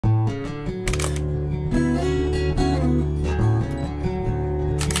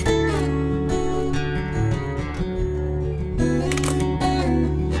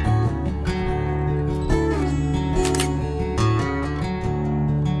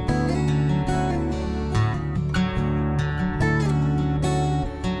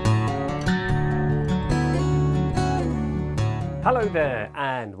Hello there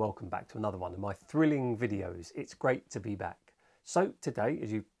and welcome back to another one of my thrilling videos. It's great to be back. So today,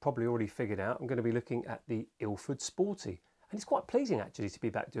 as you've probably already figured out, I'm going to be looking at the Ilford Sporti. And it's quite pleasing actually to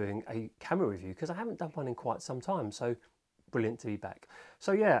be back doing a camera review because I haven't done one in quite some time. So brilliant to be back.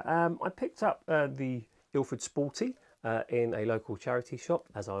 So yeah, I picked up the Ilford Sporti in a local charity shop,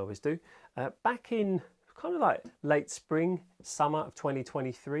 as I always do, back in kind of like late spring, summer of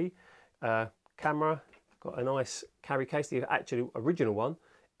 2023. Camera. Got a nice carry case, the actually original one.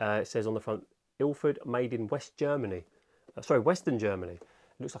 It says on the front, Ilford, made in West Germany. Western Germany. It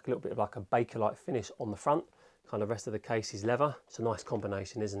looks like a little bit of like a Bakelite finish on the front. Kind of rest of the case is leather. It's a nice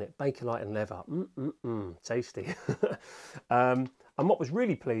combination, isn't it? Bakelite and leather. Tasty. And what was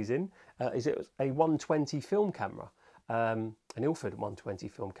really pleasing is it was a 120 film camera. An Ilford 120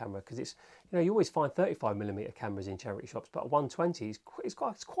 film camera, because it's, you know, you always find 35mm cameras in charity shops, but a 120 is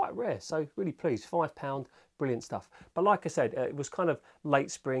quite rare. So really pleased. £5, brilliant stuff. But like I said, it was kind of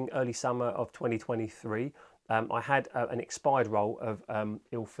late spring, early summer of 2023. I had an expired roll of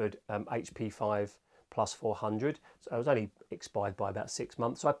Ilford HP5 plus 400. So it was only expired by about 6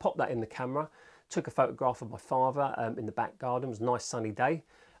 months. So I popped that in the camera, took a photograph of my father in the back garden. It was a nice sunny day.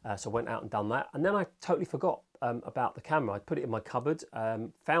 So I went out and done that, and then I totally forgot about the camera. I put it in my cupboard,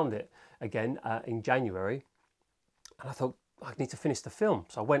 found it again in January, and I thought I need to finish the film.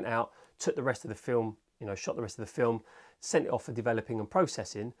 So I went out, took the rest of the film, you know, shot the rest of the film, sent it off for developing and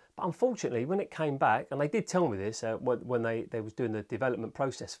processing. But unfortunately, when it came back, and they did tell me this when they was doing the development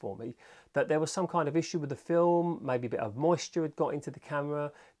process for me, that there was some kind of issue with the film. Maybe a bit of moisture had got into the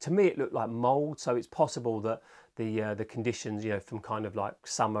camera. To me, it looked like mold. So it's possible that the conditions, you know, from kind of like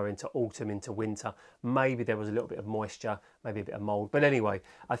summer into autumn into winter, maybe there was a little bit of moisture, maybe a bit of mold. But anyway,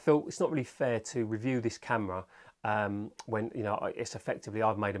 I thought it's not really fair to review this camera when, you know, it's effectively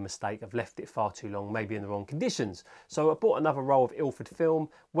I've made a mistake. I've left it far too long, maybe in the wrong conditions. So I bought another roll of Ilford film,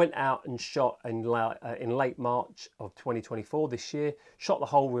 went out and shot in late March of 2024 this year, shot the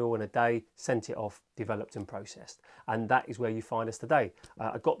whole reel in a day, sent it off, developed and processed. And that is where you find us today.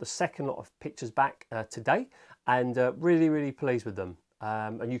 I got the second lot of pictures back today, and really pleased with them.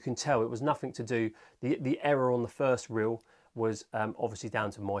 And you can tell it was nothing to do, the error on the first reel was obviously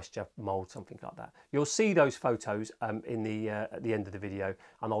down to moisture, mold, something like that. You'll see those photos in the at the end of the video,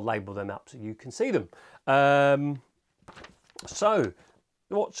 and I'll label them up so you can see them. So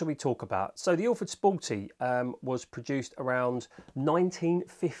what should we talk about? So the Ilford Sporti was produced around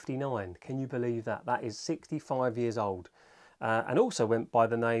 1959. Can you believe that? That is 65 years old. And also went by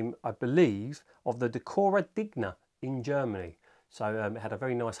the name, I believe, of the Decora Digna in Germany. So it had a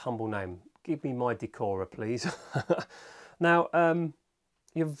very nice, humble name. Give me my Decora, please. Now,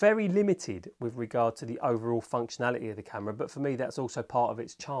 you're very limited with regard to the overall functionality of the camera, but for me, that's also part of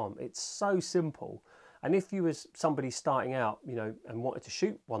its charm. It's so simple. And if you was somebody starting out, you know, and wanted to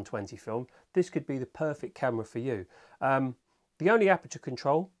shoot 120 film, this could be the perfect camera for you. The only aperture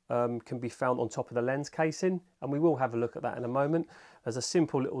control can be found on top of the lens casing, and we will have a look at that in a moment. There's a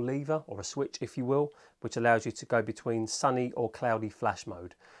simple little lever, or a switch if you will, which allows you to go between sunny or cloudy flash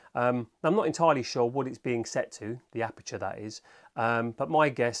mode. I'm not entirely sure what it's being set to, the aperture that is, but my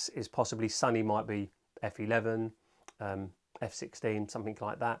guess is possibly sunny might be f11, f16, something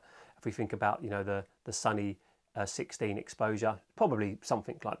like that. If we think about, you know, the sunny 16 exposure, probably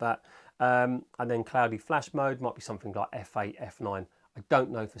something like that. And then cloudy flash mode might be something like f8, f9. I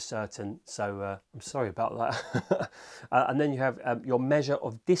don't know for certain, so I'm sorry about that. And then you have your measure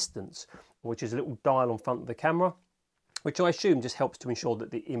of distance, which is a little dial on front of the camera, which I assume just helps to ensure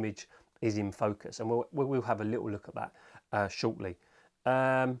that the image is in focus. And we'll have a little look at that shortly.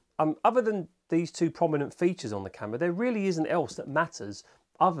 Other than these two prominent features on the camera, there really isn't else that matters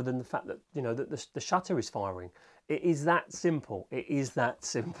other than the fact that, you know, that the shutter is firing. It is that simple. It is that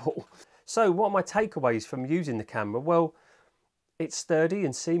simple. So what are my takeaways from using the camera? Well, it's sturdy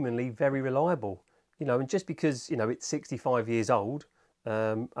and seemingly very reliable. You know, and just because, you know, it's 65 years old,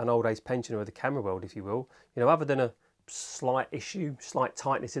 an old age pensioner of the camera world, if you will, you know, other than a slight issue, slight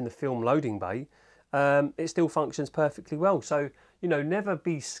tightness in the film loading bay, it still functions perfectly well. So, you know, never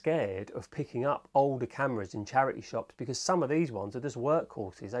be scared of picking up older cameras in charity shops, because some of these ones are just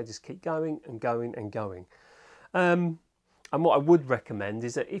workhorses. They just keep going and going and going. And what I would recommend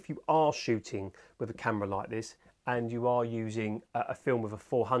is that if you are shooting with a camera like this and you are using a film with a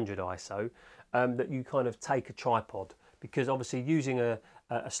 400 ISO, that you kind of take a tripod, because obviously using a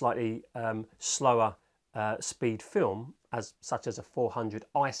slightly slower speed film, such as a 400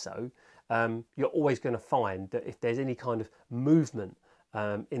 ISO, you're always going to find that if there's any kind of movement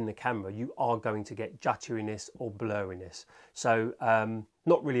in the camera, you are going to get jutteriness or blurriness. So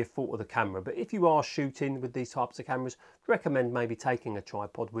not really a fault of the camera, but if you are shooting with these types of cameras, I recommend maybe taking a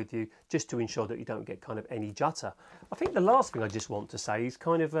tripod with you just to ensure that you don't get kind of any jutter. I think the last thing I just want to say is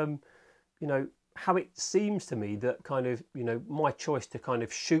kind of, you know, how it seems to me that kind of, you know, my choice to kind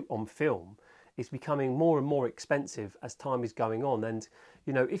of shoot on film is becoming more and more expensive as time is going on. And,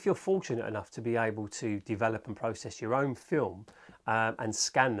 you know, if you're fortunate enough to be able to develop and process your own film and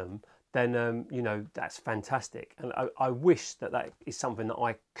scan them, then, you know, that's fantastic. And I wish that that is something that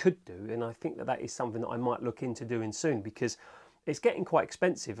I could do. And I think that that is something that I might look into doing soon, because it's getting quite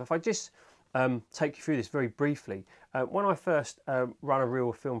expensive. If I just take you through this very briefly, when I first run a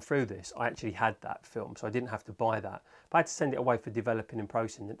reel of film through this, I actually had that film, so I didn't have to buy that. But I had to send it away for developing and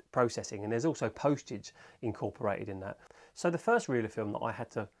processing, and there's also postage incorporated in that. So the first reel of film that I had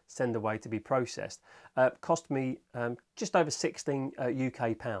to send away to be processed cost me just over 16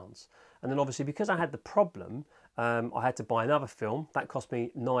 UK pounds. And then obviously, because I had the problem, I had to buy another film. That cost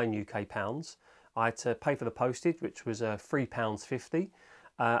me 9 UK pounds. I had to pay for the postage, which was £3.50.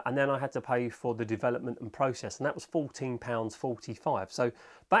 And then I had to pay for the development and process, and that was £14.45. So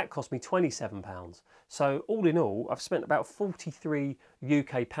that cost me £27. So all in all, I've spent about 43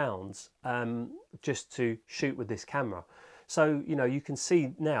 UK pounds just to shoot with this camera. So, you know, you can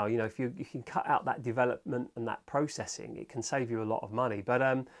see now, you know, if you can cut out that development and that processing, it can save you a lot of money. But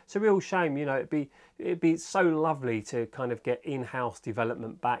it's a real shame, you know, it'd be so lovely to kind of get in-house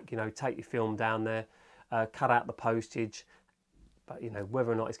development back, you know, take your film down there, cut out the postage. But, you know, whether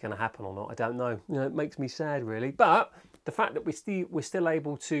or not it's going to happen or not, I don't know. You know, it makes me sad, really. But the fact that we're still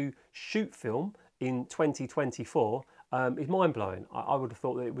able to shoot film in 2024 is mind-blowing. I would have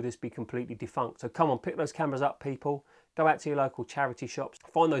thought that it would just be completely defunct. So come on, pick those cameras up, people. Go out to your local charity shops,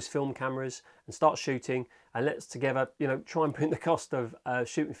 find those film cameras and start shooting. And let's together, you know, try and bring the cost of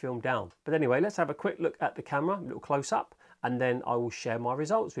shooting film down. But anyway, let's have a quick look at the camera, a little close-up, and then I will share my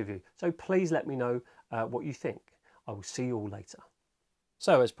results with you. So please let me know what you think. I will see you all later.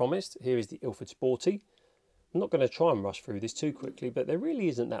 So as promised, here is the Ilford Sporti. I'm not going to try and rush through this too quickly, but there really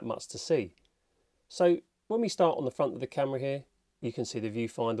isn't that much to see. So when we start on the front of the camera here, you can see the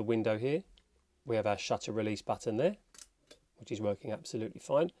viewfinder window here. We have our shutter release button there, which is working absolutely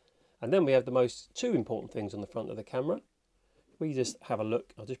fine. And then we have the two important things on the front of the camera. We just have a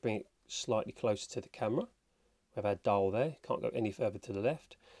look. I'll just bring it slightly closer to the camera. We have our dial there, can't go any further to the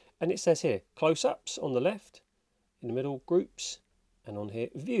left. And it says here, close-ups on the left, in the middle, groups, and on here,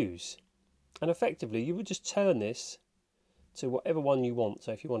 views. And effectively, you would just turn this to whatever one you want.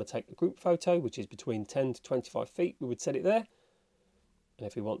 So if you want to take the group photo, which is between 10 to 25 feet, we would set it there. And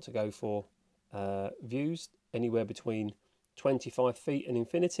if we want to go for views, anywhere between 25 feet and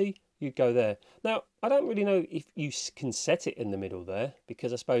infinity, you'd go there. Now, I don't really know if you can set it in the middle there,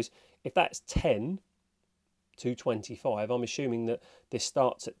 because I suppose if that's 10 to 25, I'm assuming that this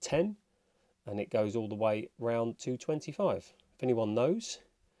starts at 10 and it goes all the way round to 25. If anyone knows,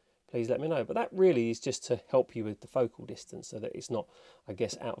 please let me know. But that really is just to help you with the focal distance so that it's not, I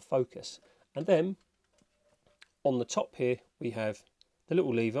guess, out of focus. And then on the top here, we have the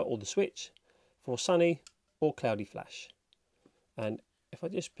little lever or the switch for sunny or cloudy flash. And if I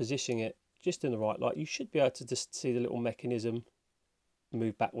just position it just in the right light, you should be able to just see the little mechanism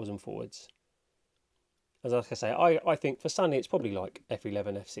move backwards and forwards. As I say, I think for sunny it's probably like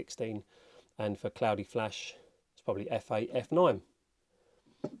F11, F16, and for cloudy flash it's probably F8, F9.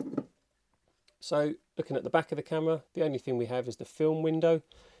 So looking at the back of the camera, the only thing we have is the film window,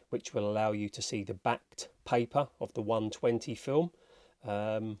 which will allow you to see the backed paper of the 120 film,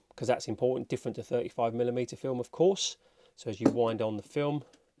 because that's important, different to 35mm film, of course. So as you wind on the film,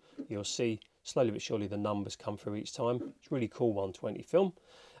 you'll see slowly but surely the numbers come through each time. It's really cool 120 film.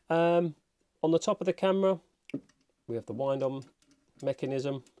 On the top of the camera, we have the wind-on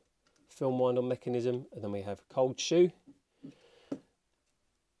mechanism, film wind-on mechanism, and then we have a cold shoe.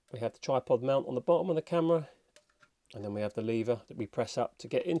 We have the tripod mount on the bottom of the camera, and then we have the lever that we press up to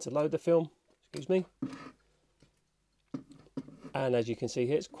get in to load the film. Excuse me. And as you can see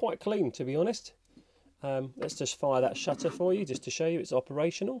here, it's quite clean, to be honest. Let's just fire that shutter for you, just to show you it's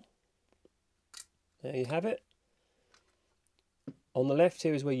operational. There you have it. On the left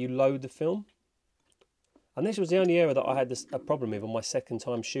here is where you load the film. And this was the only area that I had a problem with on my second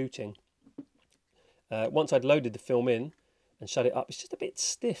time shooting. Once I'd loaded the film in and shut it up, it's just a bit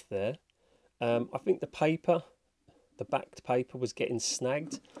stiff there. I think the paper, the backed paper, was getting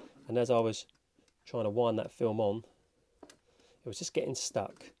snagged. And as I was trying to wind that film on, it was just getting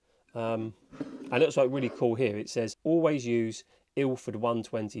stuck. And it looks like really cool here. It says, always use Ilford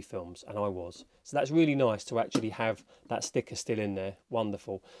 120 films, and I was. So that's really nice to actually have that sticker still in there.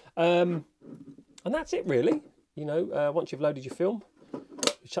 Wonderful. And that's it really. You know, once you've loaded your film,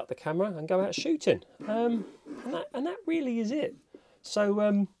 you shut the camera and go out shooting. And that really is it. So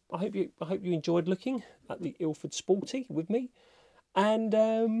I hope you enjoyed looking at the Ilford Sporti with me. And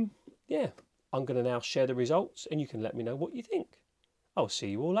yeah, I'm going to now share the results and you can let me know what you think. I'll see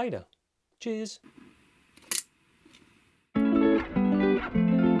you all later. Cheers.